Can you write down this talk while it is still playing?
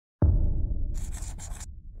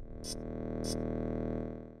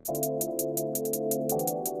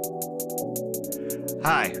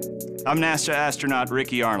Hi, I'm NASA astronaut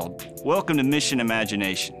Ricky Arnold. Welcome to Mission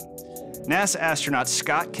Imagination. NASA astronaut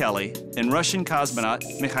Scott Kelly and Russian cosmonaut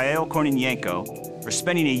Mikhail Korniyenko are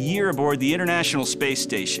spending a year aboard the International Space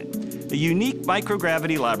Station, a unique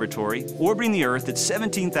microgravity laboratory orbiting the Earth at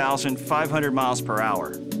 17,500 miles per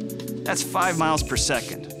hour. That's 5 miles per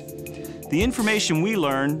second. The information we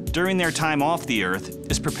learn during their time off the Earth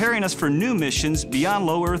is preparing us for new missions beyond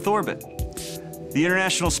low Earth orbit. The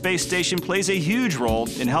International Space Station plays a huge role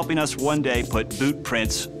in helping us one day put boot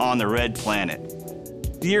prints on the red planet.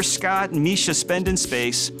 The year Scott and mISSion spend in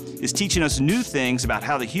space is teaching us new things about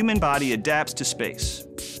how the human body adapts to space.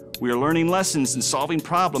 We are learning lessons and solving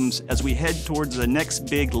problems as we head towards the next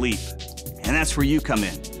big leap. And that's where you come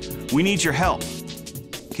in. We need your help.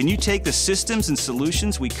 Can you take the systems and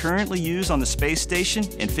solutions we currently use on the space station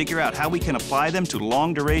and figure out how we can apply them to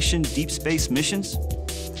long-duration deep space missions?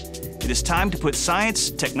 It is time to put science,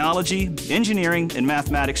 technology, engineering, and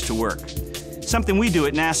mathematics to work. Something we do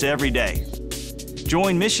at NASA every day.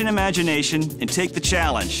 Join Mission Imagination and take the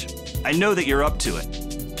challenge. I know that you're up to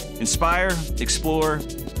it. Inspire, explore,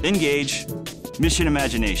 engage, Mission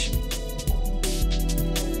Imagination.